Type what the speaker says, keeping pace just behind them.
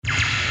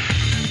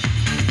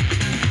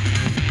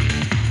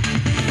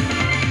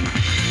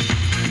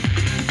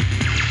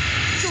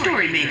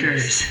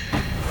Storymakers.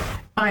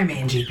 I'm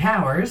Angie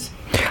Powers.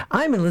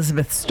 I'm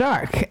Elizabeth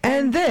Stark,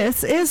 and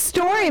this is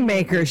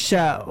Storymakers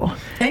Show.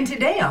 And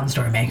today on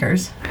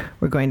Storymakers,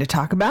 we're going to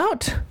talk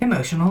about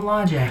emotional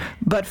logic.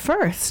 But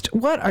first,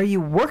 what are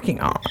you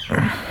working on?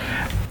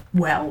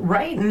 Well,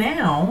 right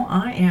now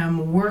I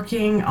am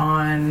working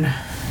on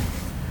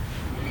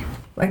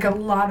like a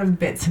lot of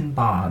bits and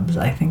bobs,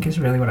 I think is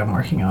really what I'm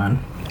working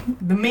on.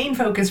 The main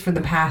focus for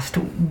the past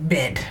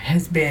bit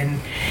has been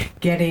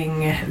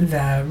getting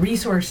the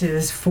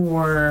resources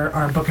for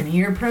our Book in a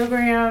Year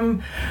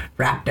program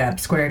wrapped up,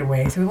 squared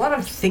away. So a lot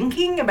of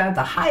thinking about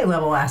the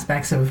high-level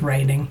aspects of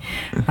writing,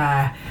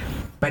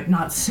 but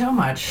not so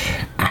much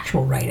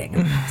actual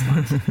writing.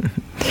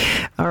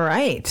 All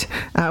right.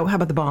 How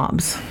about the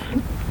bobs?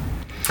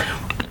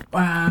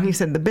 You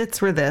said the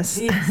bits were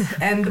this. Yes,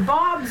 and the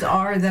bobs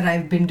are that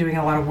I've been doing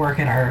a lot of work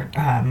at our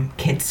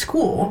kids'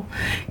 school,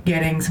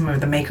 getting some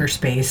of the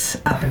makerspace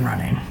up and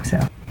running. So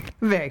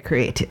very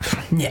creative.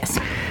 Yes.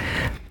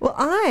 Well,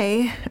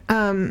 our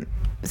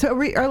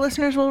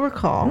listeners will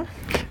recall,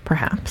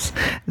 perhaps,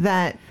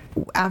 that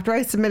after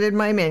I submitted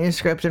my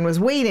manuscript and was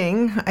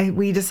waiting,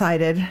 we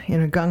decided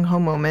in a gung-ho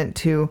moment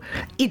to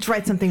each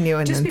write something new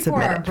and then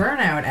submit it. Just before our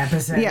burnout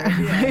episode. Yeah,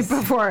 yes.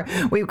 Right before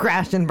we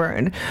crashed and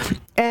burned.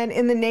 And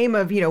in the name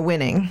of,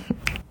 winning,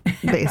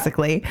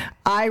 basically,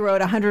 I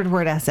wrote a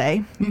 100-word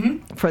essay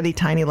for the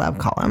Tiny Love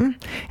column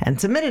and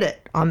submitted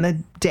it on the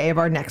day of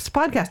our next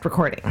podcast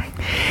recording.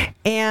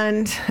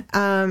 And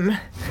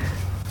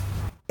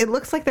it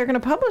looks like they're going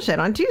to publish it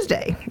on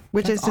Tuesday,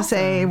 which is to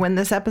say when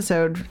this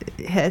episode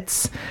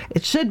hits,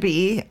 it should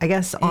be, I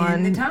guess,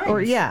 on the Times.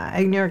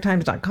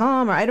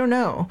 NewYorkTimes.com, or I don't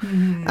know.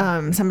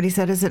 Mm-hmm. Somebody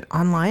said, is it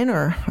online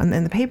or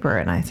in the paper?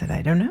 And I said,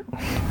 I don't know.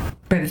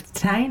 But it's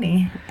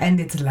tiny and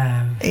it's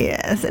love.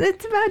 Yes, and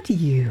it's about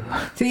you.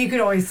 So you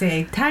could always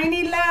say,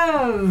 Tiny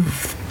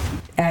Love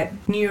at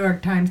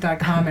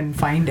NewYorkTimes.com and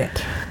find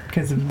it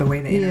because of the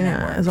way the internet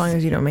works. As long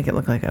as you don't make it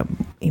look like a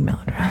email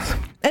address.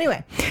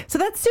 Anyway, so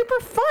that's super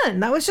fun.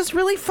 That was just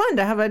really fun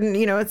to have a,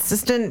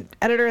 assistant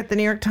editor at the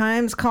New York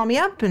Times call me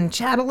up and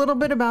chat a little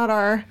bit about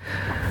our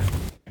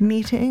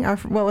meeting.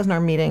 What wasn't our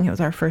meeting? It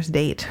was our first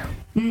date.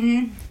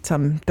 Mm-hmm.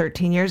 Some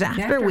 13 years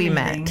after we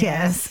met.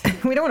 Yes.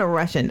 We don't want to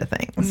rush into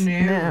things.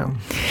 No.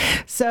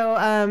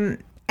 So,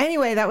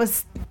 anyway, that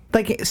was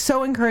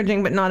so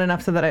encouraging, but not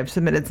enough so that I've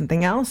submitted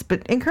something else,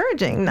 but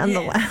encouraging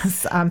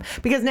nonetheless. Yes.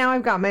 Because now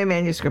I've got my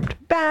manuscript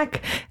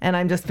back and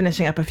I'm just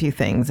finishing up a few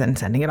things and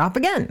sending it off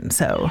again.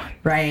 So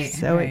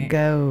it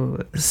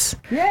goes.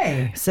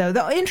 Yay. So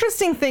the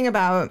interesting thing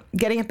about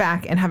getting it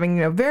back and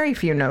having very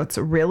few notes,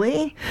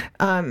 really,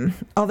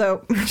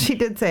 although she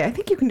did say, I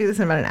think you can do this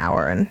in about an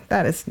hour, and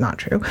that is not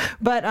true.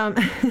 But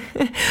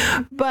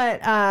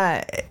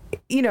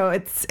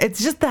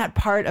it's just that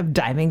part of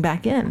diving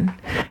back in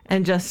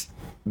and just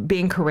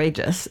being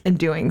courageous and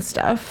doing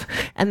stuff.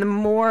 And the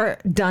more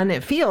done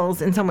it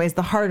feels, in some ways,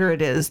 the harder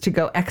it is to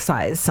go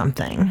excise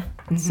something.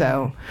 Mm-hmm.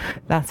 So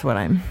that's what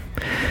I'm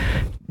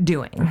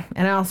doing.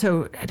 And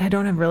I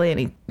don't have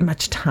really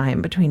much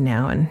time between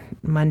now and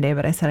Monday,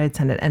 but I said I'd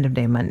send it end of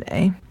day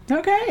Monday.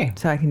 Okay.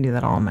 So I can do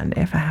that all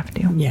Monday if I have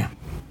to. Yeah.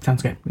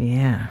 Sounds good.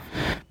 Yeah.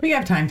 We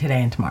have time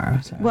today and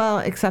tomorrow. So. Well,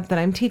 except that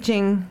I'm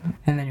teaching,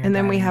 and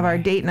then we have our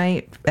date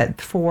night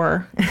at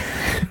 4.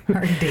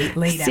 Our date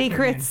late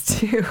Secrets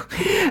too.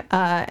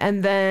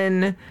 And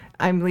then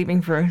I'm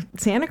leaving for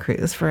Santa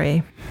Cruz for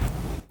a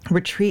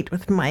retreat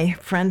with my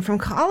friend from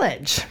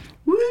college.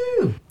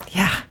 Woo!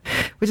 Yeah.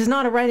 Which is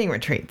not a writing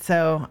retreat,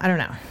 so I don't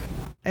know.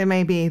 It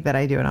may be that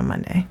I do it on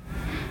Monday.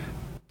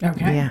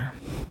 Okay. Yeah.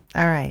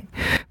 All right.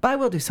 But I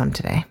will do some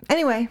today.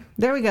 Anyway,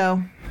 there we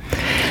go.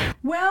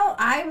 Well,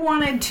 I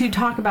wanted to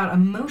talk about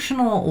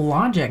emotional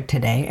logic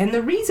today. And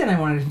the reason I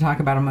wanted to talk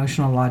about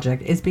emotional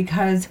logic is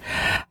because,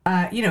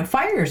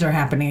 fires are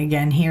happening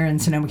again here in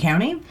Sonoma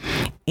County.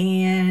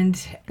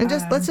 And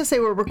let's just say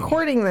we're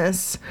recording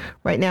this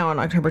right now on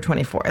October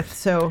 24th.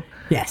 So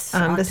yes,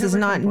 this is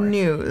not 24th.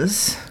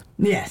 News.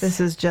 Yes. This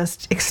is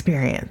just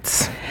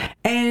experience.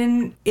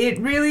 And it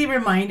really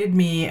reminded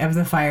me of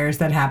the fires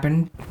that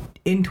happened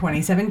in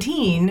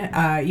 2017.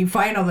 You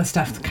find all this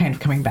stuff kind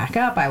of coming back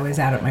up. I was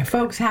out at my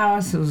folks'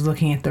 house. I was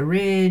looking at the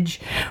ridge,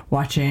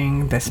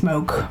 watching the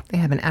smoke. They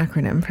have an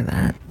acronym for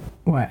that.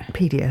 What?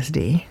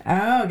 PTSD.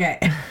 Oh, okay.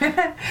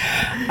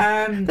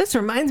 This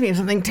reminds me of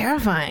something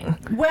terrifying.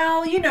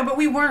 Well, but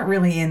we weren't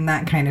really in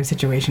that kind of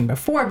situation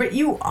before. But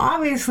you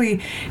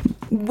obviously,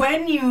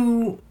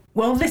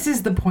 this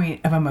is the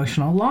point of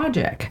emotional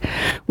logic,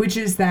 which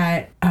is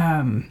that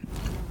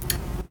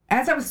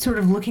as I was sort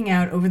of looking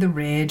out over the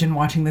ridge and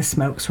watching the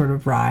smoke sort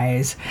of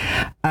rise,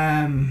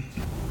 I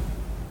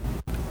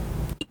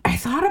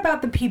thought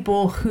about the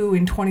people who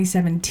in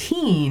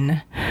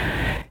 2017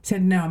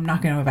 said, no, I'm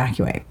not going to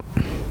evacuate.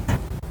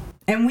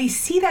 And we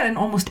see that in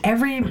almost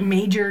every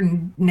major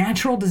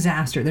natural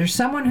disaster. There's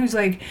someone who's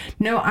like,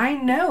 no, I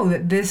know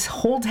that this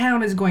whole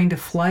town is going to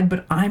flood,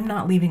 but I'm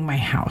not leaving my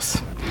house.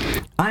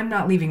 I'm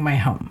not leaving my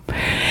home.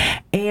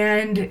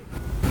 And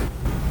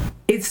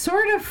it's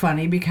sort of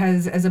funny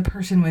because as a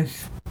person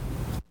with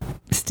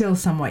still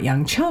somewhat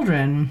young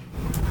children,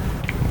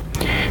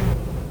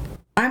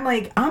 I'm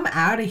like, I'm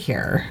out of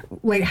here.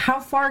 Like, how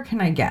far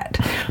can I get?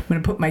 I'm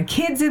going to put my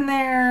kids in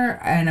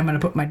there, and I'm going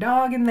to put my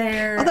dog in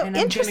there. Although, and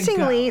I'm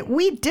interestingly, gonna go.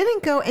 we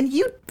didn't go, and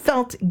you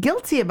felt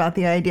guilty about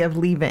the idea of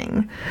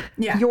leaving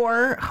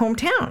your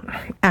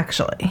hometown,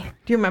 actually.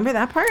 Do you remember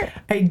that part?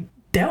 I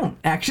don't,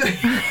 actually.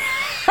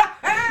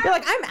 You're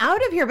like, I'm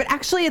out of here. But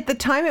actually, at the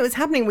time it was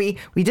happening, we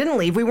didn't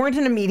leave. We weren't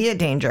in immediate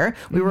danger.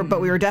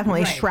 But we were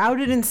definitely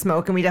shrouded in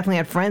smoke, and we definitely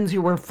had friends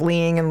who were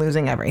fleeing and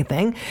losing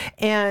everything.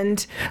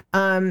 And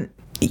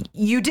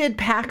you did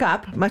pack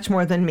up much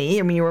more than me.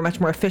 I mean, you were much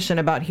more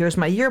efficient about, here's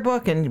my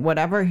yearbook and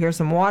whatever, here's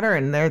some water,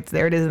 and there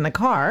it is in the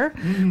car.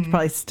 It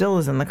probably still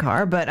is in the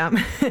car. But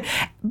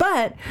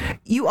but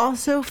you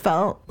also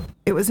felt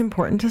it was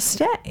important to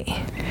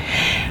stay.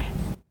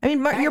 I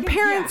mean, your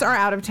parents are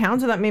out of town,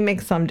 so that may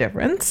make some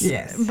difference.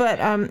 Yes. But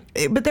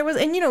there was,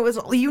 and it was,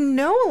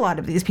 a lot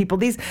of these people,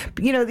 these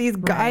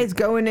guys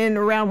going in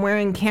around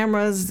wearing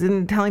cameras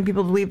and telling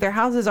people to leave their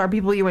houses are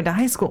people you went to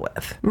high school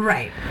with.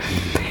 Right.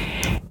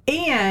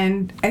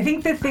 And I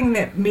think the thing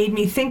that made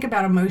me think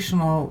about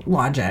emotional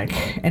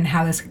logic and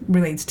how this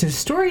relates to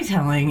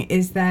storytelling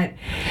is that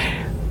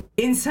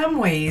in some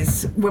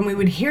ways, when we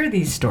would hear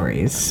these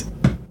stories,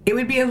 it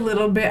would be a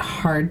little bit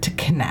hard to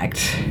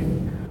connect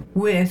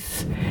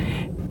with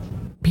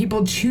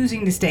people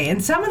choosing to stay.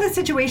 And some of the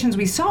situations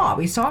we saw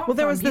well,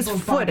 there was this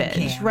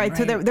footage, right?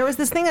 So there was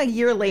this thing a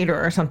year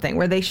later or something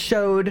where they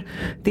showed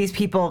these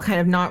people kind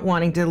of not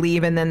wanting to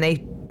leave, and then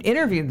they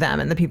interviewed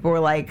them, and the people were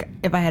like,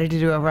 if I had to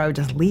do over, I would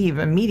just leave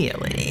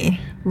immediately.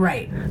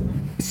 Right.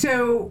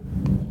 So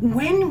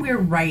when we're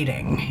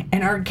writing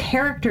and our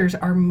characters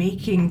are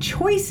making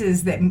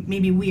choices that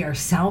maybe we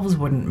ourselves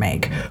wouldn't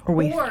make, or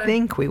we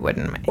think we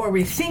wouldn't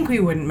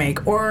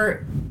make,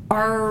 or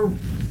our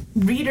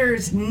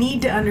readers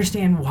need to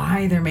understand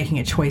why they're making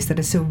a choice that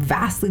is so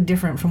vastly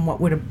different from what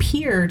would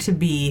appear to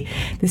be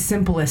the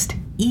simplest,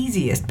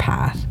 easiest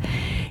path.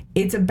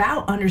 It's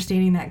about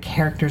understanding that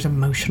character's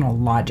emotional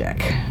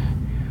logic.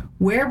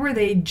 Where were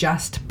they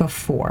just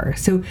before?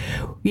 So,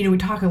 we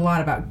talk a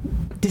lot about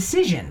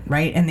decision,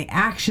 right? And the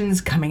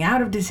actions coming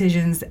out of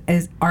decisions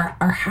are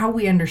how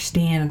we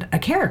understand a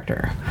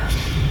character,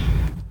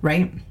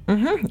 right?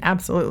 Mm-hmm.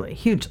 Absolutely.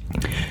 Hugely.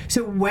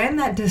 So when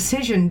that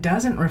decision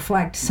doesn't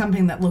reflect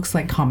something that looks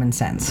like common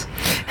sense,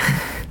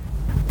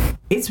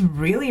 it's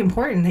really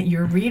important that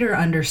your reader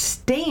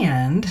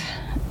understand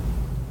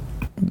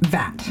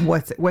that.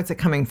 What's it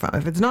coming from?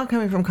 If it's not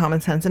coming from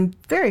common sense, and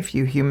very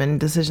few human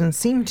decisions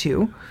seem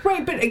to.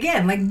 Right, but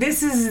again, like,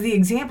 this is the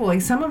example,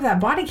 like, some of that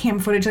body cam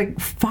footage, like,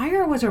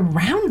 fire was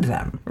around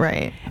them.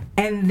 Right.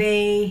 And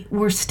they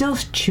were still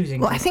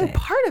choosing to I think stay.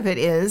 part of it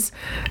is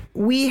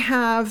we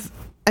have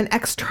an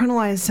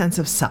externalized sense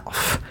of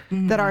self,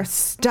 that our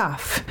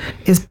stuff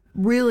is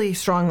really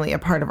strongly a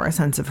part of our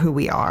sense of who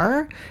we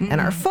are, and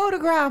our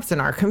photographs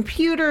and our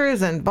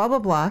computers and blah, blah,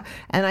 blah.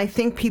 And I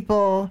think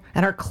people,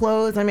 and our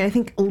clothes, I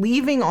think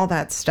leaving all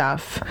that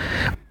stuff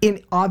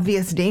in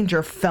obvious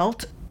danger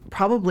felt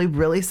probably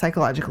really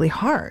psychologically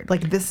hard.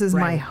 Like, this is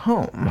my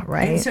home,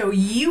 right? And so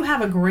you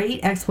have a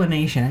great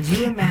explanation as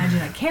you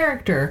imagine a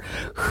character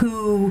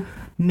who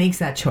makes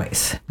that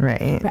choice.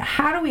 Right. But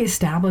how do we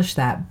establish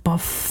that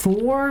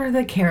before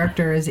the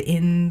character is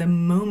in the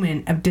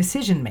moment of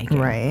decision making?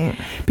 Right.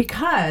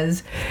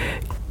 Because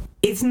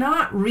it's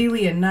not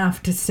really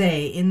enough to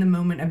say in the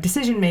moment of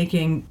decision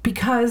making,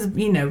 because,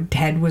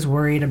 Ted was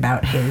worried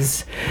about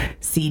his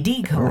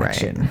CD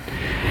collection.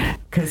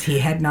 Because he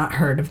had not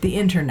heard of the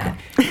internet.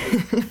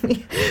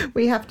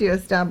 We have to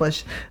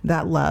establish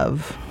that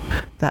love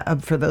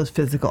for those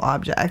physical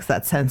objects,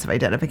 that sense of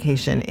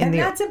identification in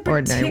the ordinary world. And that's a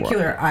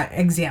particular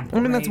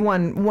example. That's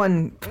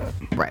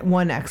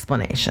one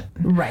explanation.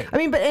 Right.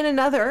 But in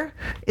another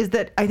is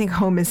that I think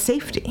home is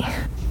safety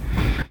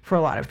for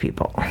a lot of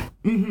people.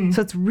 Mm-hmm.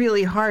 So it's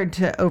really hard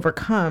to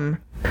overcome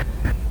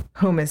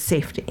home as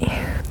safety.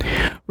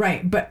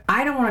 Right, but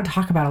I don't want to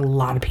talk about a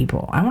lot of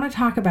people. I want to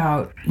talk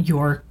about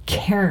your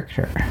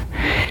character,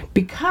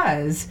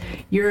 because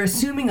you're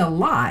assuming a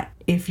lot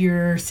if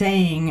you're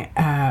saying,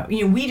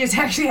 we just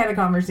actually had a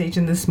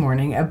conversation this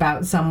morning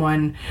about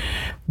someone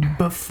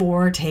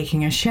before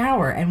taking a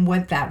shower and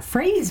what that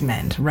phrase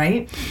meant,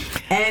 right?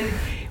 And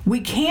we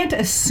can't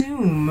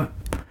assume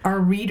our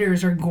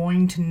readers are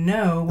going to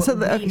know what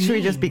should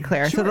we just be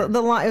clear? Sure. So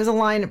the line, it was a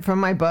line from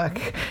my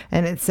book,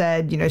 and it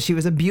said, she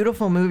was a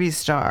beautiful movie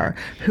star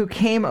who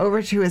came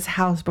over to his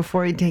house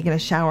before he'd taken a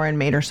shower and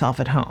made herself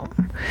at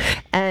home.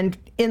 And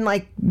in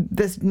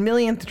this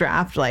millionth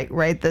draft,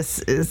 this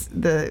is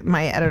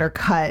my editor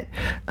cut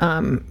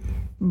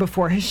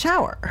before his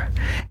shower,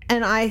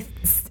 and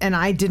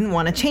I didn't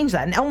want to change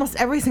that. And almost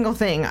every single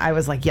thing I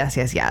was like, yes,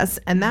 yes, yes.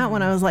 And that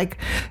one I was like,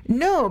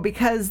 no,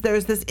 because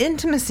there's this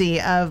intimacy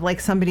of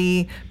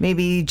somebody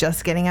maybe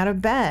just getting out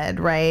of bed,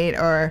 right?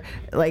 Or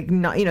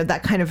not,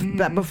 that kind of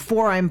that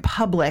before I'm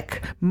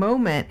public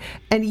moment.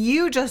 And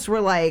you just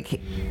were like,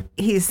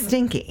 he's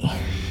stinky.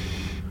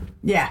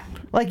 Yeah.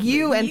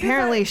 You and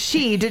apparently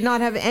she did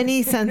not have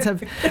any sense of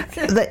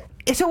that.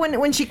 so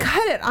when she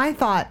cut it, I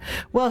thought,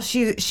 well,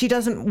 she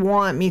doesn't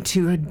want me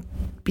to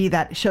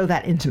show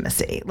that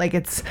intimacy, like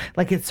it's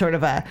sort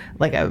of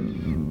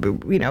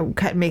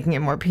making it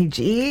more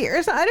PG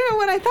or something. I don't know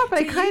what I thought, but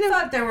I kind of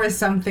thought there was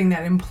something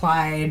that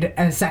implied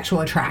a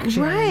sexual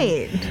attraction,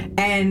 right?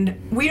 And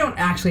we don't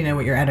actually know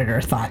what your editor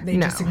thought. They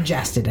just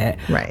suggested it,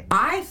 right?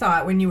 I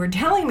thought when you were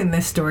telling them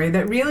this story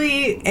that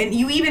really, and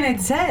you even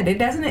had said it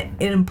doesn't it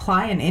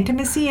imply an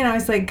intimacy, and I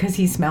was like, because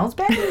he smells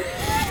bad.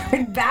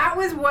 Like, that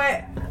was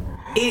what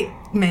it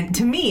meant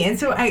to me. And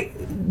so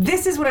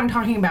this is what I'm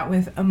talking about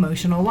with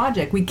emotional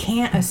logic. We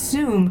can't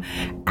assume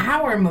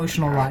our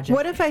emotional logic.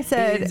 What if I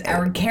said is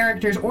our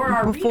characters or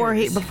our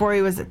readers. before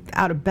he was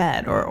out of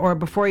bed, or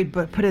before he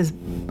put his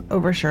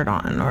overshirt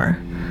on,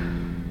 or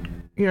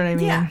you know what I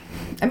mean? Yeah.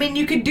 I mean,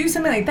 you could do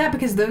something like that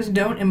because those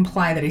don't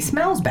imply that he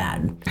smells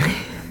bad,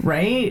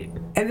 right?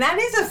 And that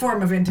is a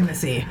form of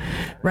intimacy,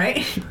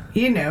 right?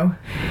 You know,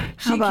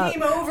 she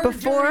came over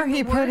before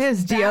he put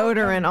his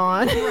deodorant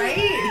on,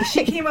 right?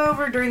 She came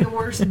over during the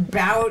worst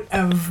bout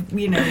of,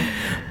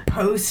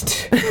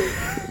 post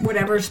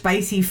whatever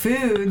spicy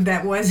food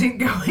that wasn't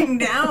going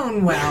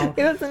down well.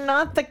 It was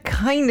not the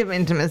kind of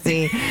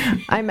intimacy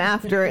I'm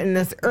after in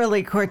this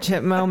early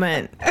courtship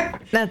moment.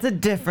 That's a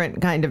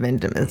different kind of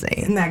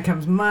intimacy. And that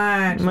comes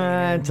much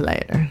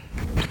later.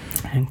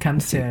 And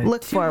comes to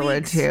look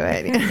forward to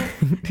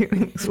it. 2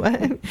 weeks,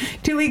 what?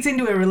 2 weeks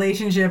into a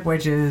relationship,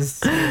 which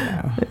is,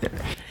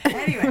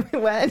 Anyway,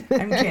 what?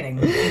 I'm kidding.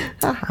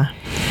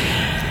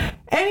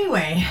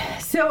 Anyway,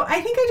 so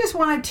I think I just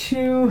wanted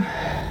to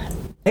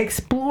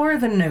explore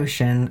the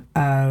notion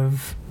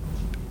of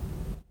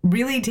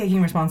really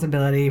taking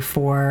responsibility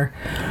for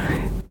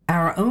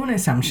our own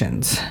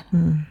assumptions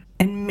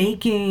and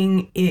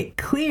making it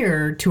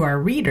clear to our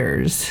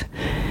readers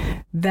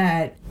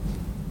that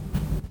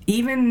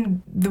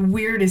even the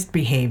weirdest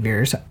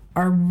behaviors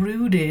are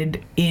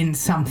rooted in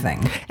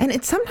something. And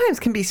it sometimes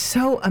can be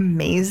so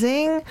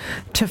amazing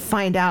to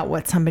find out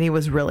what somebody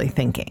was really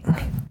thinking,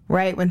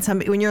 right? When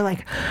you're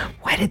like,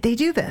 why did they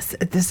do this?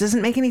 This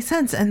doesn't make any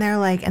sense. And they're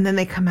like, and then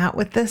they come out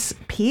with this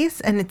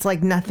piece and it's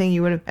like nothing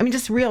you would have,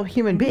 just real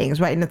human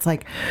beings, right? And it's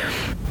like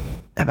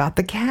about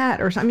the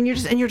cat or something.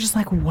 You're just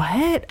like,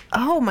 what?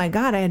 Oh my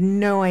God, I had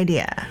no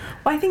idea.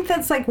 Well, I think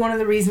that's like one of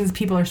the reasons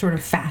people are sort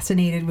of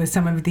fascinated with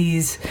some of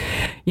these.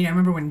 I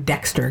remember when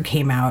Dexter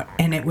came out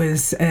and it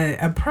was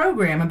a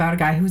program about a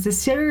guy who was a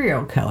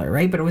serial killer,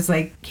 right? But it was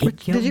like,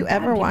 did you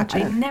ever watch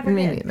it? I never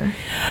did.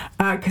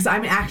 Because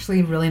I'm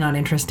actually really not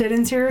interested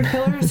in serial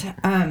killers.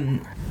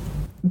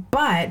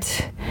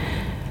 But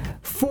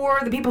for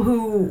the people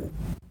who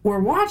were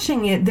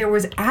watching it, there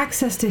was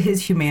access to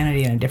his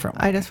humanity in a different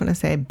way. I just want to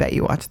say, I bet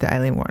you watched the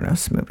Aileen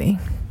Wuornos movie.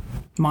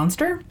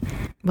 Monster?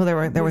 Well, there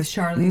was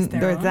Charlize Theron.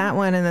 There was that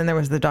one, and then there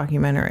was the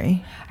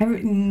documentary.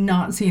 I've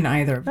not seen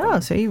either of them.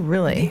 Oh, so you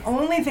really... The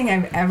only thing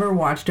I've ever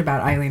watched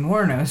about Aileen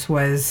Wuornos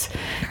was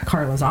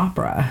Carla's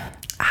Opera.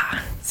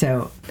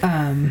 So,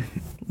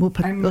 we'll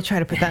try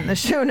to put that in the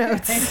show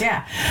notes.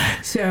 Yeah.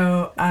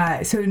 So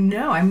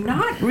no, I'm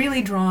not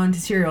really drawn to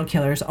serial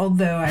killers,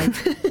 although I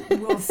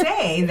will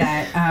say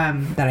that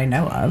that I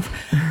know of.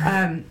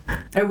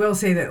 I will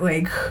say that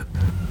like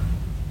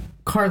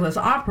Carla's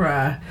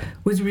Opera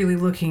was really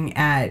looking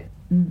at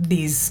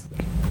these,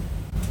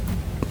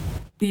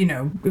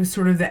 it was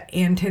sort of the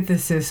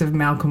antithesis of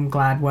Malcolm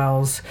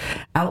Gladwell's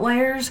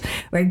Outliers.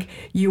 Like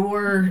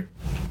your,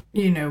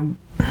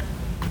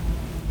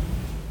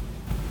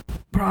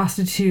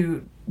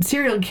 prostitute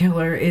serial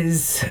killer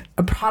is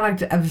a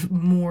product of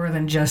more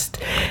than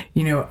just,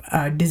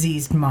 a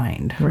diseased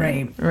mind,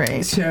 right?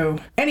 Right. So,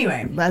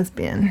 anyway.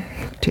 Lesbian,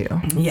 too.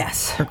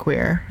 Yes. Or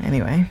queer,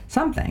 anyway.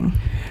 Something.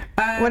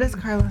 What is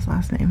Carla's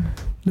last name?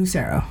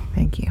 Lucero.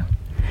 Thank you.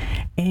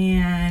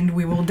 And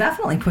we will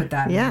definitely put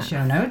that in the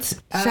show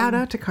notes. Shout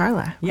out to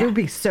Carla. Yeah. It would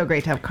be so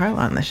great to have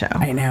Carla on the show.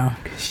 I know.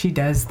 She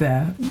does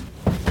a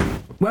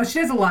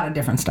lot of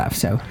different stuff.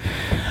 So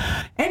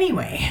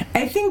anyway,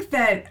 I think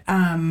that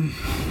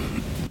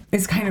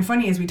it's kind of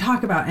funny as we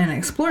talk about and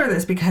explore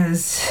this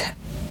because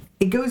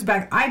it goes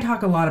back. I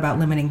talk a lot about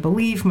limiting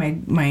belief.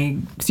 My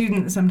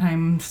students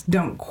sometimes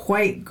don't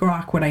quite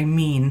grok what I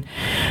mean.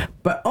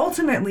 But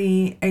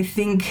ultimately, I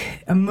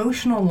think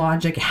emotional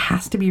logic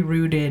has to be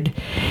rooted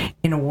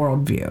in a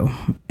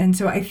worldview. And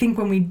so I think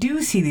when we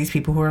do see these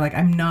people who are like,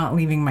 I'm not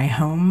leaving my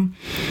home,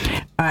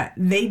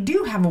 they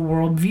do have a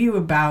worldview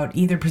about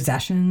either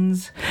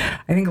possessions.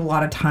 I think a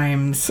lot of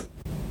times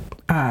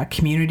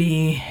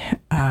community,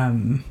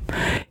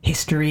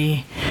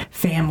 history,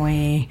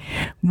 family,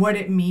 what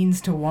it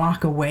means to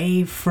walk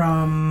away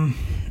from,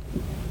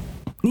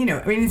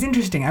 it's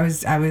interesting. I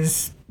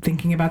was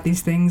thinking about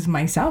these things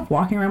myself,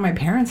 walking around my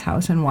parents'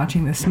 house and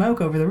watching the smoke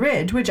over the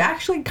ridge, which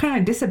actually kind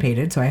of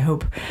dissipated. So I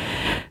hope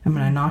I'm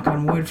going to knock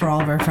on wood for all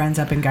of our friends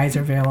up in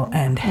Geyserville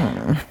and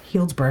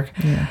Healdsburg.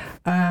 Yeah.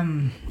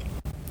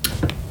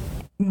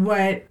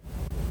 What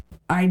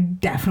I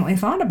definitely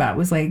thought about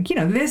was like,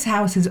 this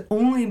house has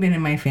only been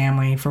in my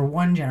family for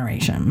one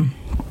generation,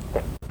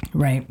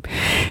 right?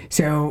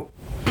 So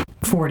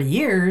 40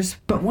 years,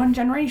 but one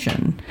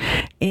generation.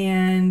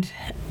 And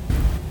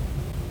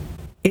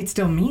it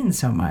still means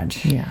so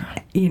much. Yeah.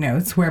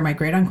 It's where my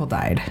great uncle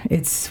died.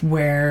 It's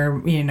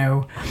where,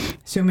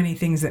 so many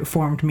things that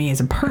formed me as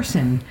a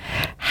person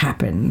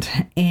happened.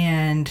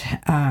 And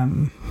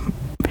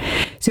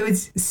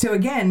so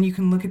again, you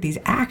can look at these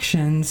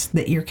actions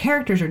that your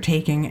characters are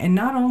taking, and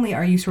not only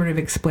are you sort of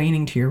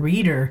explaining to your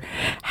reader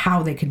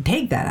how they could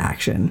take that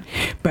action,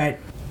 but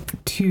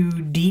to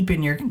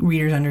deepen your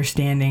reader's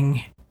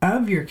understanding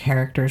of your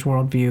character's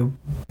worldview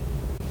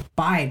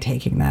by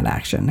taking that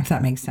action, if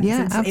that makes sense.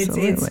 Yeah,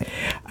 absolutely.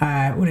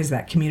 It's what is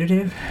that,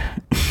 commutative?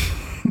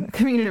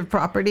 Commutative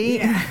property.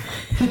 Yeah.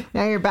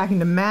 Now you're back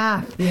into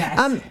math.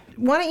 Yes.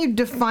 Why don't you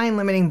define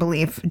limiting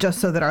belief just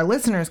so that our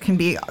listeners can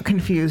be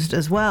confused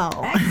as well?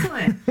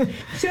 Excellent.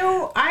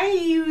 So I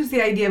use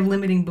the idea of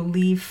limiting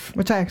belief,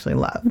 Which I actually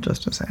love,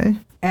 just to say,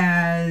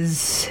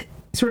 as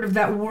sort of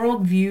that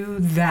worldview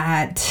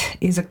that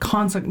is a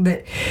concept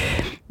that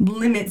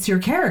limits your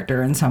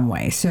character in some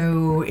way.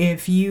 So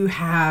if you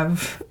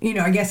have,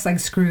 I guess like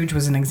Scrooge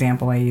was an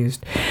example I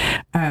used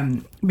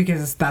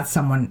because that's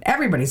someone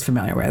everybody's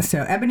familiar with. So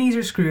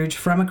Ebenezer Scrooge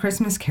from A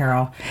Christmas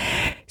Carol.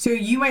 So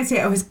you might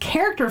say, his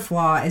character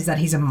flaw is that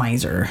he's a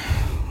miser.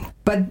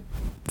 But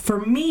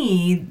for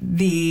me,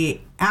 the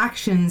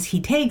actions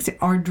he takes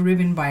are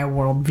driven by a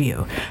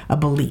worldview, a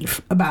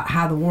belief about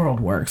how the world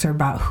works or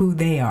about who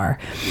they are.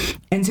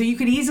 And so you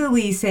could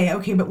easily say,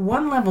 okay, but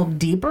one level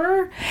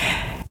deeper,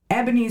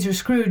 Ebenezer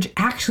Scrooge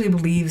actually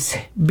believes,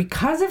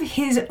 because of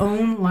his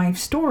own life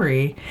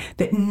story,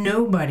 that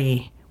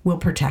nobody will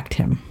protect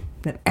him,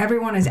 that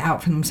everyone is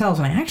out for themselves.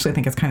 And I actually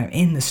think it's kind of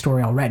in the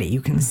story already.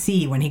 You can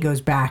see when he goes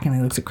back and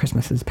he looks at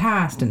Christmas's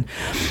past and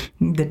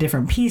the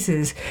different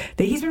pieces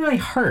that he's been really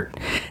hurt,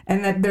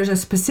 and that there's a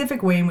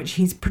specific way in which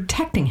he's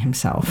protecting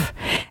himself.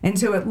 And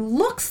so it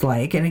looks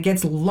like, and it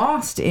gets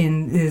lost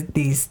in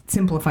these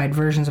simplified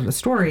versions of the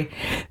story,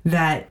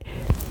 that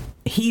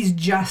he's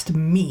just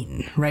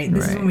mean, right?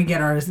 This is when we get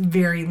our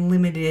very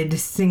limited,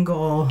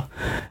 single,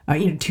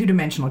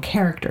 two-dimensional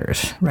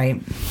characters,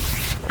 right?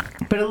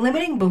 But a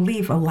limiting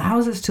belief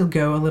allows us to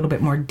go a little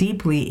bit more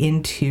deeply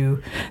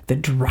into the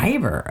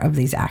driver of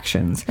these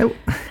actions. I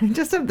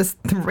just have this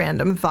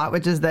random thought,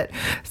 which is that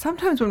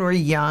sometimes when we're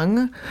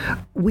young,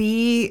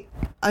 we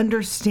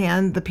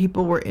understand the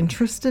people we're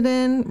interested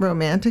in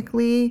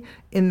romantically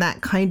in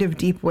that kind of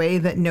deep way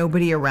that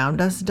nobody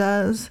around us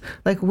does.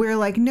 Like, we're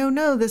like,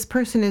 no, this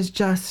person is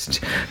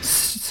just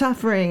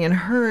suffering and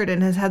hurt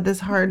and has had this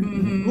hard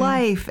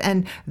life,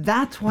 and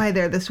that's why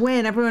they're this way.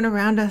 And everyone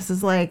around us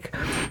is like,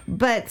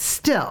 but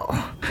still,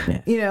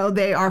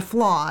 they are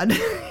flawed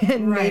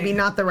and maybe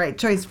not the right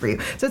choice for you.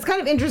 So it's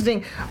kind of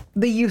interesting,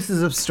 the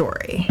uses of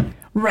story.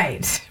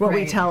 Right. What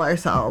we tell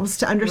ourselves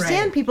to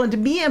understand people and to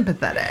be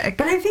empathetic.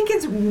 But I think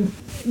it's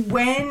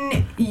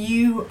when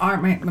you are,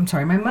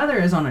 my mother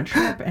is on a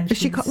trip and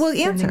she's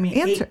sending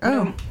me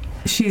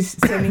she's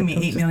sending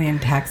me 8 million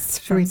texts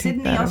from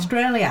Sydney,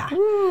 Australia.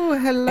 Ooh,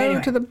 hello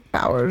to the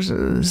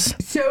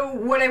Bowerses. So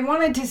what I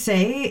wanted to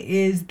say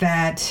is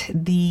that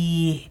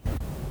the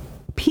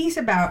piece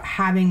about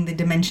having the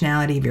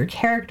dimensionality of your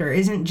character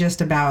isn't just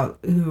about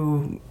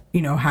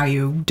how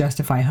you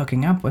justify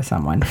hooking up with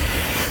someone.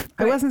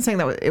 I wasn't saying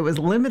that it was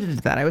limited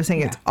to that. I was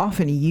saying it's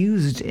often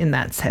used in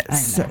that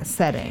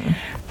setting.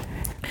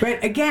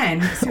 But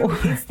again, so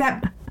it's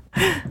that...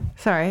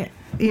 Sorry.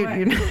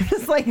 You're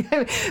just like,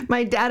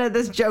 my dad had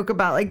this joke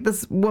about like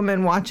this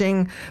woman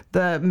watching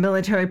the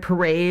military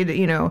parade,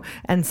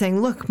 and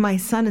saying, look, my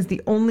son is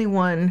the only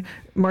one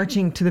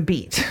marching to the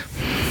beat.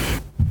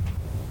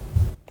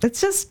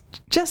 It's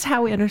just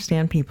how we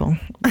understand people.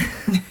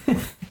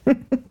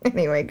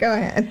 Anyway, go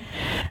ahead.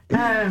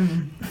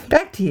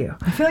 Back to you.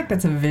 I feel like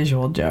that's a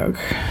visual joke.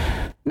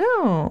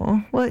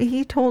 No. Well,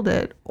 he told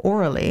it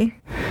orally.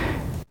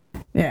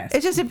 Yes.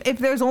 It's just if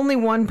there's only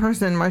one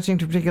person marching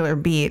to a particular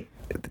beat,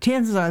 the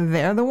chances are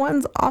they're the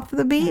ones off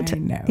the beat. I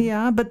know.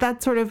 Yeah, but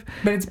that's sort of...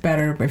 But it's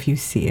better if you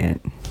see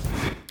it.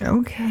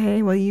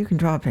 Okay, well, you can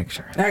draw a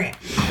picture. Okay.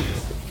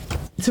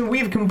 So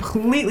we've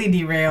completely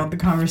derailed the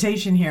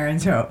conversation here,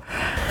 and so...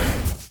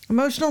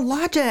 Emotional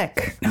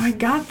logic. No, I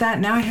got that.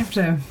 Now I have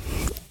to...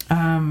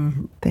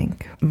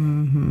 Think.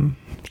 Mm-hmm.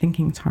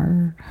 Thinking's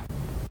hard.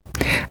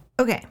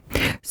 Okay,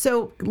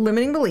 so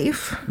limiting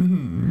belief.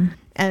 Mm-hmm.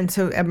 And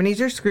so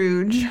Ebenezer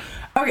Scrooge.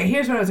 Okay,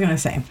 here's what I was going to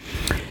say.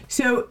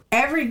 So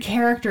every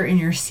character in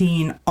your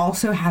scene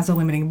also has a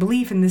limiting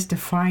belief, and this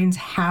defines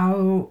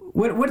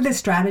what are the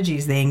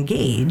strategies they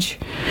engage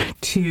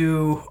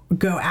to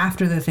go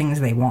after the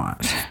things they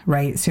want,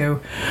 right? So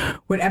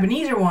what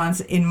Ebenezer wants,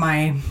 in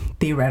my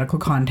theoretical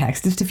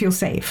context, is to feel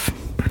safe.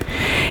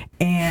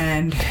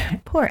 And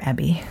poor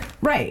Ebby.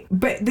 Right.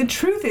 But the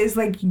truth is,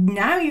 like,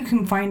 now you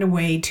can find a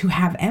way to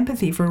have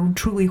empathy for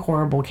truly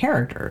horrible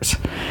characters.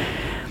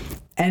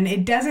 And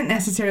it doesn't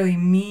necessarily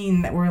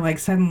mean that we're like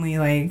suddenly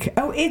like,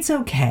 oh, it's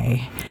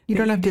okay. You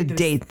don't have to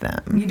date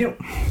them. You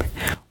don't.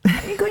 Why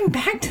are you going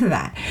back to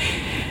that?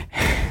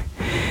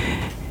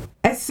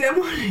 As as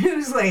someone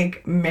who's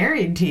like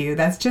married to you,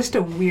 that's just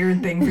a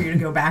weird thing for you to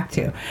go back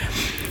to.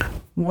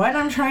 What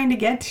I'm trying to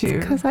get to...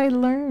 Because I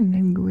learned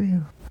and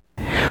grew.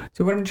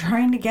 So what I'm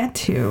trying to get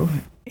to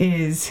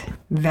is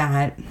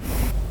that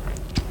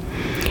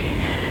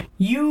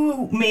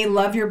you may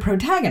love your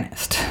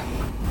protagonist,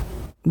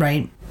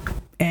 right?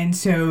 And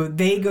so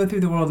they go through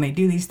the world and they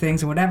do these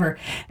things and whatever.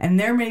 And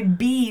there may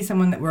be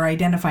someone that we're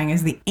identifying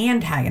as the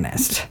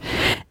antagonist.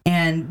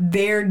 And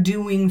they're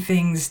doing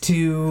things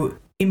to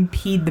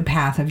impede the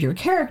path of your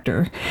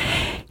character.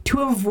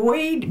 To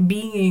avoid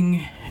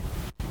being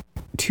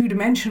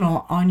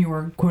two-dimensional on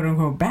your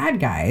quote-unquote bad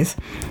guys,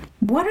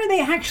 what are they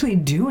actually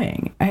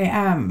doing?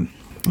 I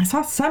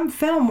saw some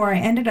film where I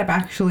ended up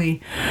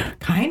actually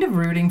kind of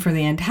rooting for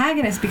the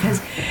antagonist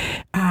because...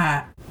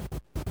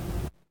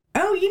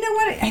 Oh, you know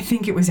what? I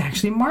think it was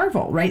actually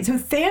Marvel, right? So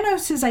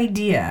Thanos'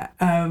 idea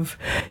of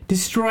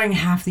destroying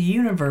half the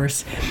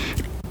universe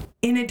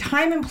in a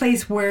time and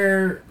place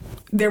where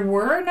there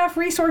were enough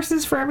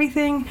resources for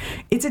everything,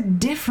 it's a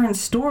different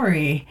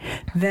story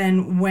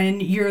than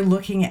when you're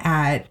looking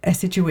at a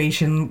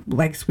situation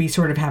like we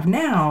sort of have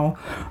now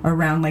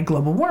around like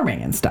global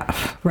warming and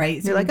stuff,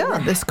 right? You're like, oh,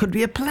 this could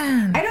be a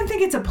plan. I don't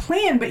think it's a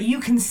plan, but you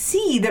can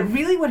see that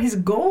really what his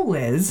goal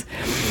is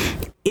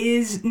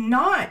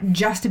not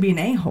just to be an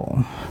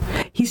a-hole.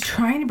 He's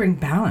trying to bring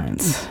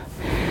balance.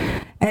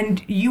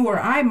 And you or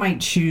I might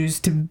choose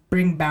to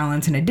bring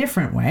balance in a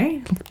different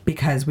way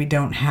because we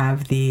don't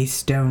have the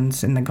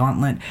stones in the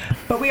gauntlet,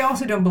 but we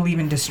also don't believe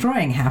in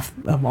destroying half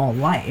of all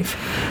life.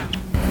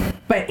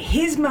 But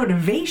his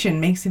motivation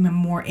makes him a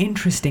more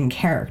interesting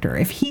character.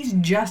 If he's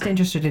just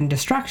interested in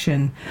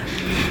destruction,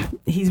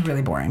 he's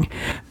really boring.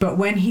 But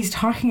when he's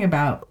talking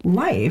about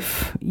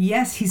life,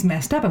 yes, he's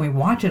messed up and we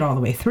watch it all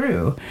the way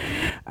through.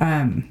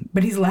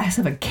 But he's less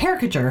of a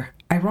caricature,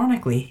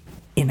 ironically,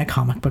 in a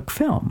comic book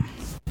film.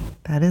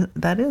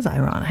 That is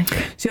ironic.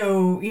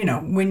 So,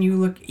 when you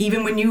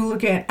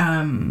look at,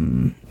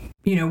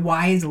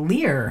 why is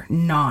Lear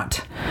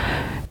not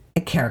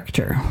a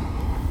character?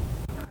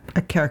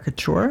 A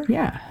caricature?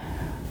 Yeah.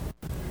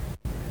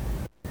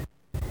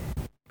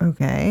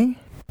 Okay.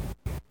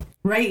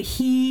 Right?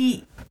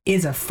 He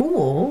is a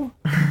fool.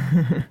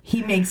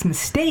 He makes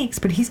mistakes,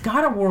 but he's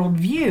got a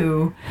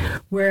worldview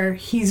where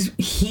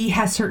he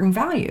has certain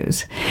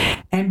values.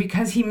 And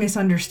because he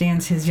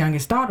misunderstands his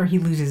youngest daughter, he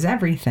loses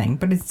everything.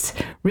 But it's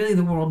really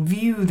the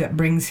worldview that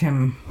brings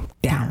him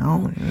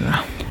down.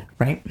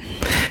 Right?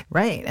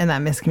 Right. And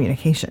that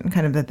miscommunication,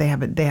 kind of that they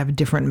have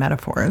different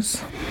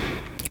metaphors.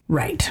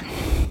 Right.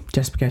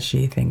 Just because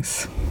she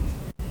thinks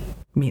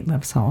meat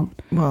loves salt.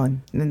 Well,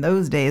 in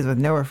those days with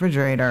no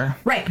refrigerator.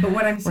 Right, but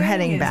what I'm saying we're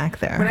heading back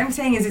there. What I'm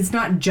saying is it's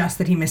not just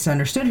that he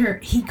misunderstood her.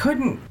 He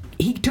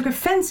took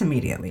offense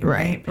immediately.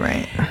 Right.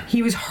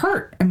 He was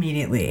hurt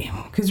immediately.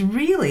 Because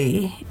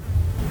really,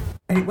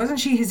 wasn't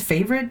she his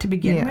favorite to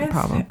begin with? Yeah,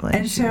 probably.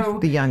 And she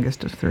was the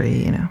youngest of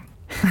three,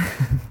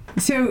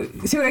 So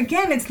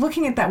again, it's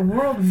looking at that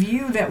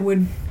worldview that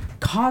would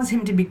cause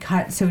him to be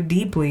cut so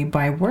deeply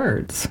by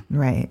words.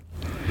 Right.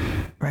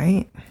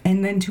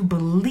 And then to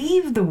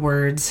believe the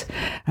words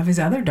of his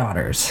other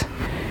daughters.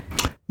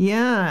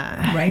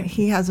 Yeah. Right?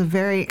 He has a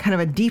very kind of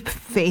a deep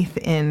faith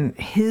in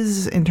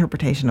his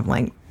interpretation of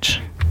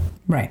language.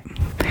 Right.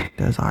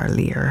 Does our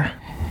Lear.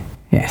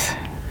 Yes.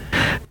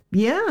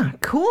 Yeah,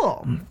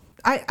 cool.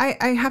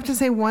 I have to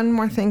say one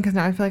more thing because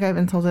now I feel like I've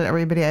insulted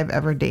everybody I've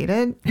ever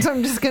dated. So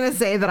I'm just going to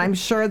say that I'm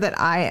sure that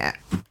I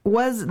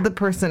was the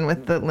person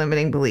with the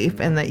limiting belief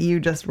and that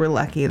you just were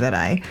lucky that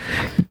I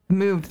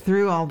moved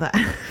through all that.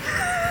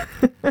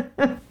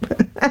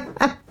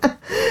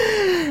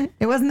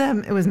 It wasn't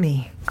them, it was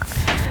me.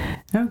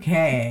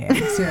 Okay,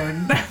 so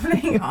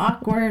nothing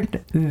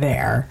awkward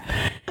there.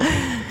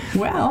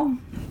 Well,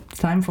 it's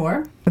time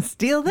for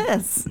Steal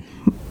This.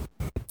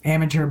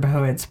 Amateur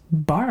Poets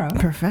Borrow.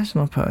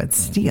 Professional Poets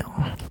Steal.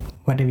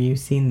 What have you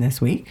seen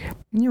this week?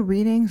 In your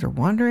readings or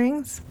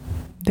wanderings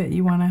that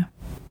you want to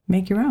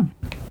make your own?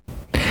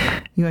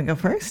 You want to go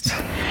first?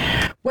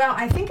 Well,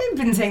 I think I've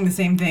been saying the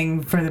same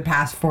thing for the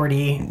past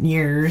 40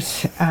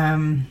 years.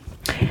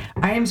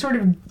 I am sort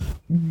of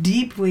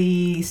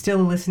deeply still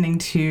listening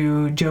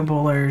to Joe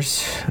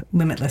Bowler's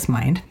Limitless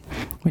Mind,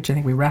 which I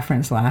think we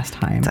referenced last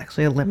time. It's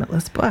actually a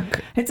limitless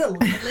book. It's a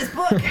limitless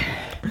book.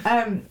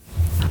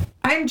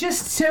 I'm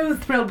just so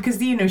thrilled because,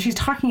 she's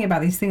talking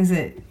about these things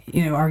that,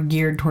 are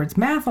geared towards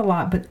math a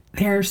lot, but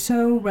they're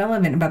so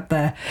relevant about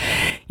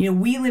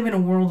we live in a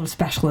world of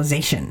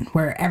specialization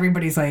where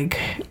everybody's like,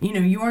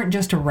 you aren't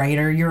just a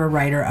writer, you're a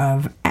writer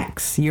of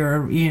X.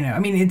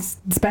 It's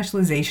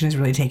specialization has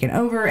really taken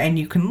over, and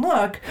you can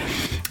look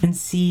and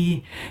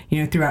see,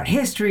 throughout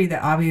history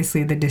that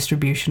obviously the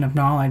distribution of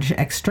knowledge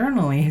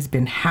externally has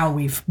been how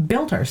we've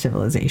built our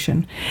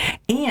civilization.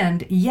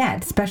 And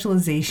yet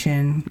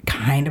specialization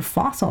kind of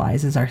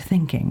fossilizes our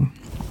thinking.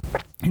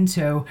 And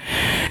so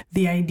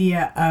the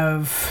idea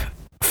of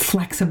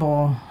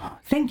flexible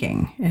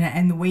thinking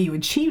and the way you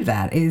achieve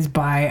that is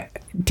by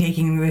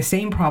taking the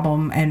same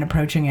problem and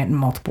approaching it in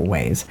multiple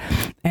ways.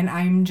 And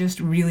I'm just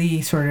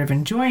really sort of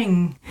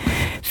enjoying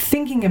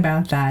thinking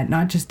about that,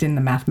 not just in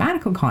the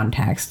mathematical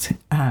context,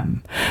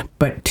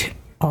 but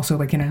also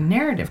like in a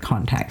narrative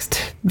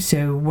context.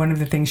 So one of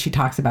the things she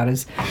talks about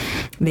is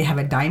they have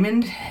a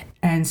diamond,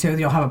 and so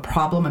you'll have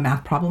a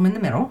math problem in the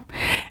middle,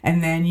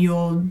 and then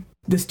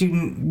the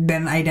student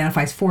then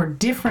identifies 4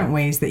 different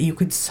ways that you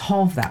could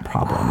solve that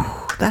problem.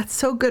 That's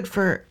so good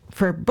for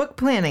book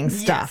planning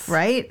stuff,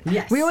 right?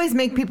 Yes. We always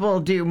make people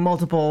do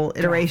multiple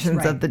iterations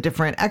right. of the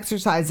different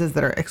exercises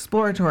that are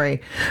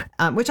exploratory,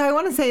 which I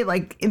want to say,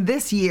 like,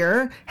 this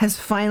year has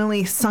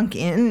finally sunk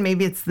in.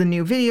 Maybe it's the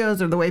new videos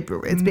or the way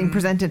it's being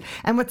presented.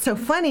 And what's so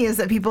funny is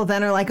that people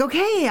then are like,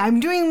 okay, I'm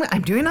doing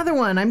another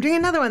one. I'm doing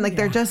another one. Like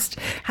they're just,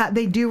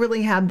 they do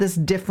really have this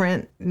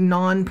different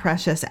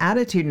non-precious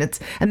attitude.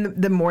 And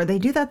the more they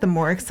do that, the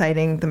more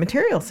exciting the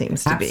material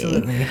seems to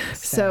Absolutely. be.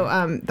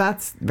 So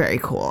that's very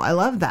cool. I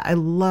love that. I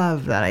love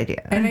that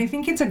idea. And I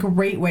think it's a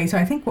great way. So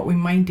I think what we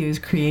might do is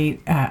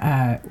create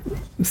a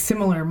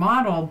similar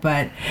model,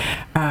 but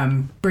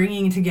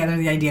bringing together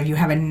the idea of you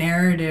have a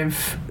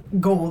narrative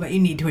goal that you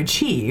need to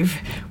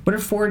achieve. What are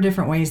 4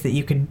 different ways that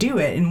you could do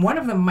it? And one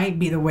of them might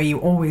be the way you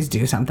always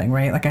do something,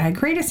 right? Like I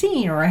create a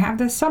scene or I have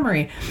this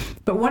summary.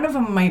 But one of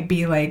them might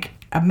be like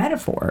a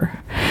metaphor.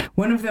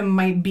 One of them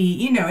might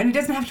be, and it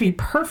doesn't have to be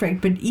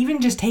perfect, but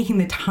even just taking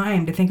the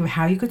time to think of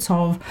how you could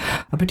solve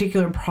a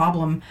particular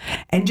problem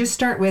and just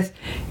start with,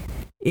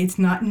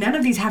 none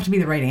of these have to be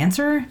the right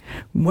answer.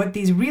 What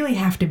these really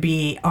have to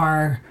be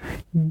are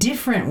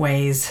different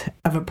ways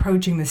of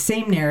approaching the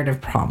same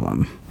narrative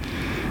problem.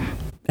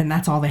 And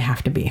that's all they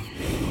have to be.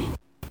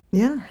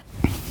 Yeah.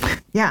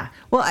 Yeah.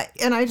 Well,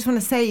 I just want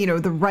to say,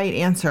 the right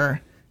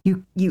answer,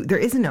 there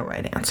is no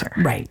right answer.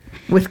 Right.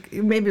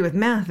 Maybe with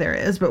math there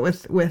is, but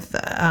with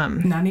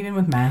not even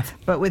with math.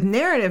 But with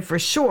narrative for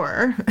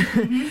sure,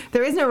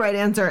 there is no right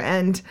answer.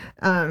 And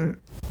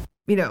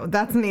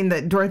that's something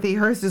that Dorothy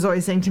Hurst is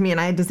always saying to me, and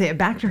I had to say it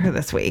back to her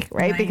this week,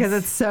 right? Nice. Because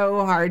it's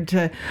so hard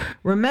to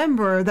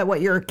remember that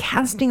what you're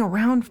casting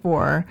around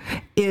for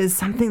is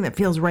something that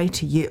feels right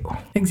to you.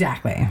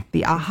 Exactly.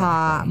 The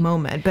aha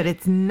moment, but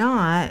it's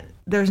not.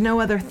 There's no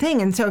other thing.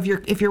 And so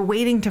if you're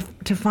waiting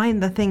to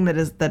find the thing that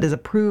is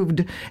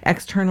approved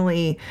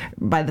externally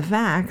by the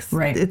facts,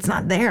 right, it's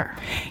not there.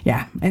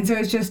 Yeah. And so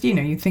it's just,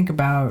 you think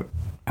about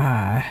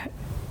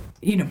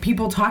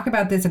people talk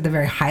about this at the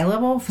very high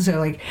level. So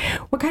like,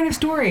 what kind of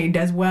story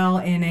does well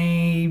in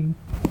a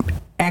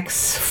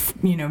X,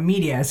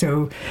 media?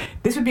 So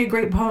this would be a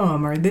great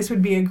poem, or this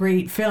would be a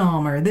great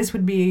film, or this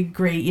would be a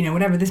great,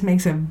 whatever. This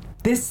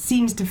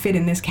seems to fit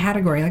in this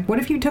category. Like, what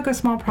if you took a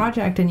small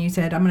project and you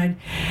said, I'm going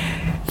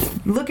to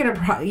look at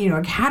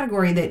a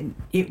category that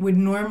it would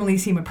normally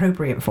seem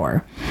appropriate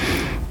for,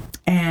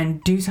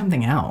 and do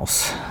something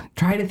else.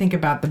 Try to think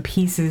about the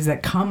pieces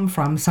that come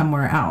from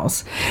somewhere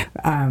else.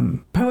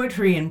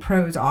 Poetry and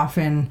prose,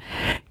 often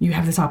you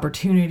have this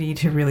opportunity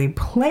to really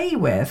play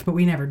with, but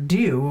we never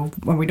do,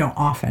 or we don't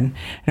often.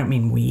 I don't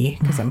mean we,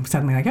 because I'm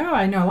suddenly like,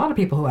 I know a lot of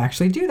people who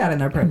actually do that in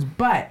their prose,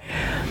 but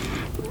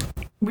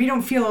we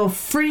don't feel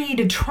free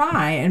to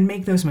try and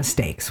make those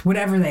mistakes,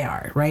 whatever they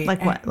are, right?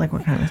 Like what? Like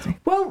what kind of mistake?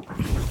 Well,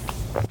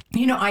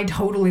 I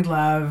totally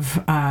love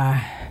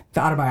the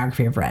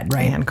autobiography of Red,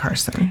 right? Anne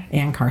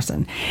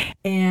Carson.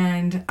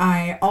 And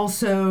I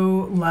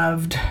also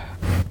loved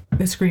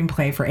the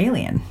screenplay for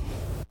Alien.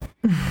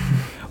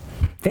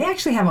 They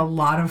actually have a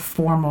lot of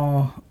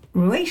formal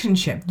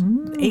relationship.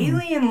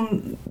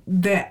 Alien,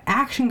 the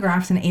action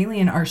graphs in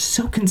Alien are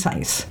so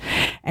concise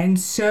and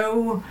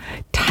so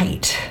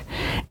tight.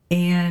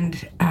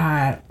 And,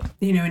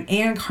 and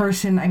Anne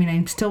Carson,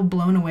 I'm still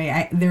blown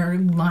away. There are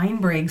line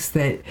breaks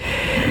that,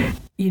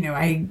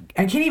 I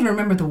can't even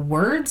remember the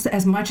words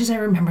as much as I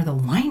remember the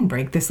line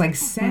break. This like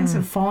sense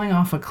of falling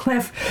off a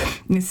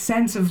cliff, this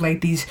sense of like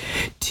these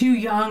 2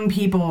 young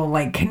people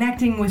like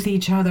connecting with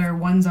each other.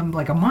 One's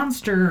like a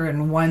monster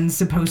and one's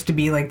supposed to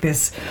be like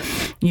this,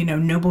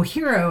 noble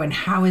hero. And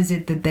how is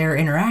it that they're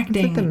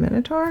interacting? Is it the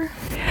Minotaur?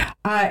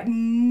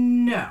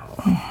 No,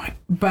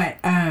 but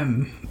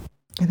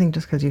I think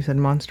just because you said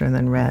monster and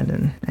then red,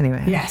 and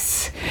anyway.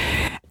 Yes.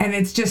 And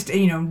it's just,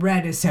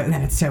 Red is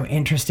it's so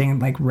interesting,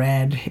 like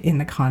Red in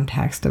the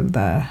context of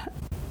the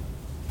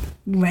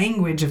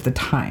language of the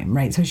time,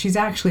 right? So she's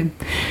actually,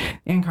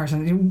 Anne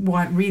Carson,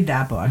 read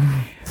that book.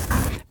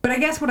 But I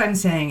guess what I'm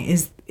saying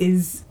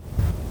is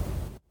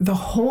the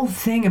whole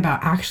thing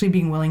about actually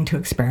being willing to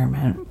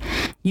experiment.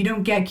 You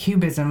don't get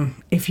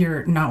Cubism if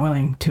you're not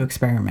willing to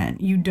experiment.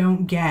 You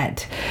don't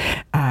get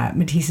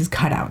Matisse's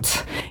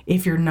cutouts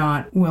if you're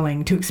not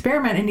willing to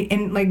experiment.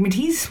 And like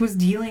Matisse was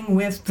dealing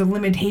with the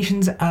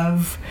limitations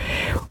of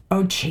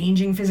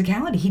changing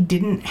physicality. He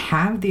didn't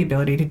have the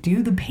ability to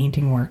do the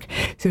painting work.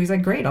 So he's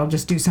like, great, I'll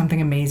just do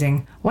something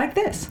amazing like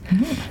this.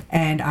 Mm-hmm.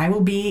 And I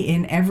will be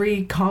in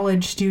every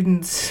college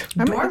student's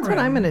dorm room. That's what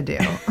I'm going to do.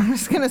 I'm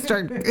just going to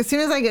start, as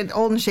soon as I get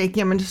old and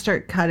shaky, I'm going to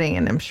start cutting,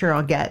 and I'm sure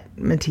I'll get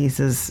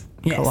Matisse's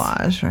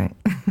collage, right?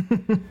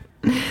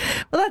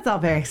 Well, that's all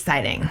very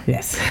exciting.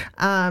 Yes.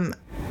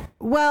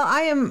 Well,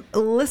 I am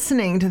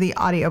listening to the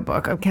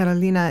audiobook of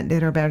Carolina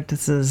de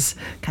Robertis'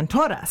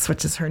 Cantoras,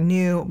 which is her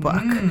new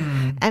book.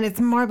 And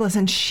it's marvelous.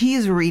 And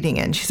she's reading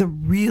it. And she's a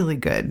really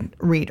good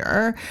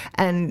reader.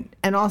 And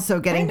also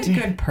getting And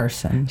a good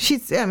person.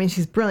 She's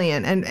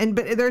brilliant.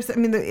 But there's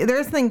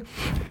something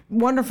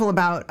wonderful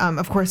about,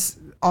 of course,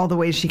 all the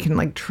ways she can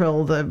like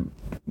trill the,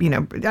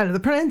 the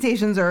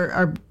pronunciations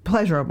are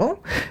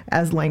pleasurable,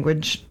 as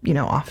language,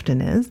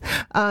 often is.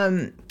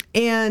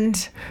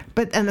 And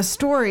the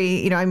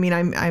story,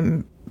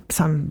 I'm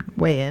some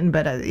way in,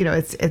 but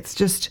it's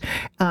just,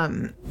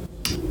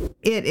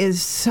 it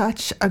is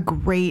such a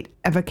great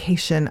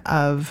evocation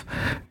of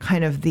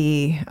kind of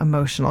the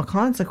emotional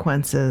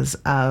consequences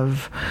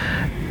of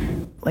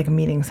like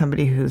meeting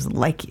somebody who's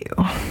like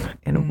you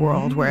in a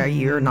world where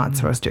you're not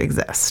supposed to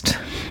exist.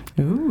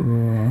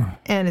 Ooh.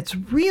 And it's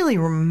really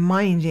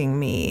reminding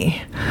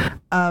me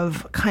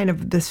of kind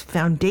of this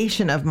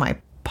foundation of my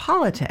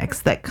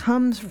politics that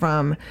comes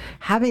from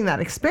having that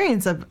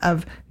experience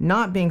of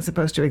not being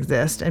supposed to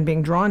exist and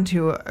being drawn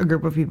to a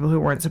group of people who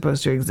weren't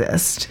supposed to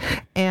exist,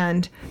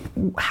 and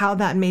how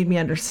that made me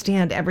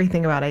understand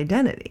everything about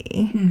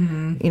identity,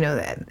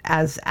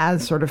 as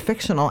sort of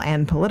fictional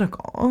and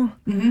political,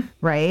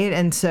 right?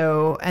 And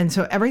so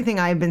everything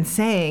I've been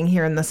saying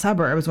here in the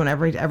suburbs, when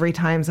every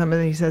time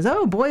somebody says,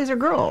 "Oh, boys or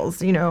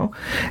girls,"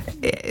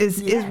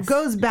 is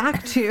goes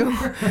back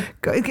to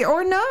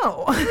or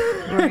no,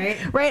 Right.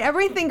 right?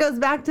 Everything goes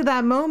back to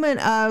that moment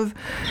of,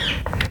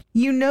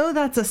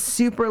 that's a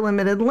super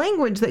limited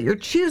language that you're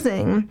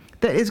choosing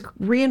that is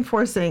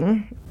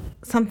reinforcing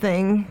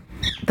something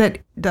that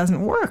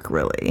doesn't work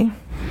really.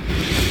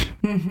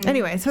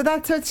 Anyway, so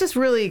it's just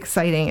really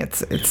exciting. It's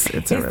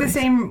the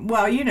same.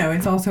 Well,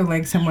 it's also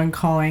like someone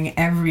calling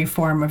every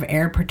form of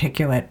air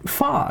particulate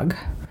fog.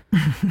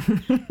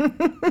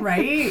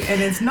 Right?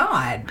 And it's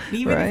not.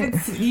 Even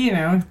if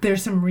it's,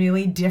 there's some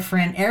really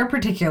different air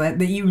particulate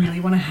that you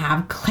really want to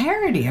have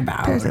clarity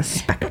about. There's a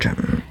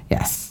spectrum.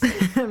 Yes.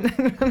 I'm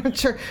not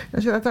sure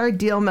that's our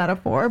ideal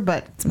metaphor,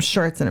 but I'm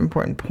sure it's an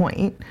important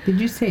point. Did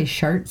you say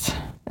shirts?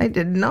 I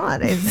did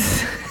not.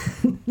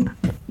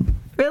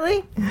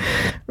 Really?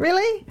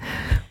 Really?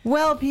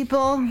 Well,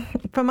 people,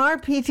 from our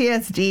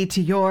PTSD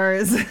to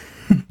yours,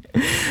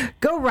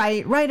 go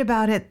write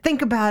about it,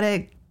 think about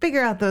it,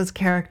 figure out those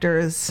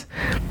characters,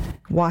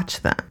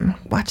 watch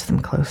them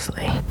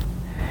closely.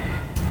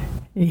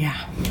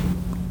 Yeah.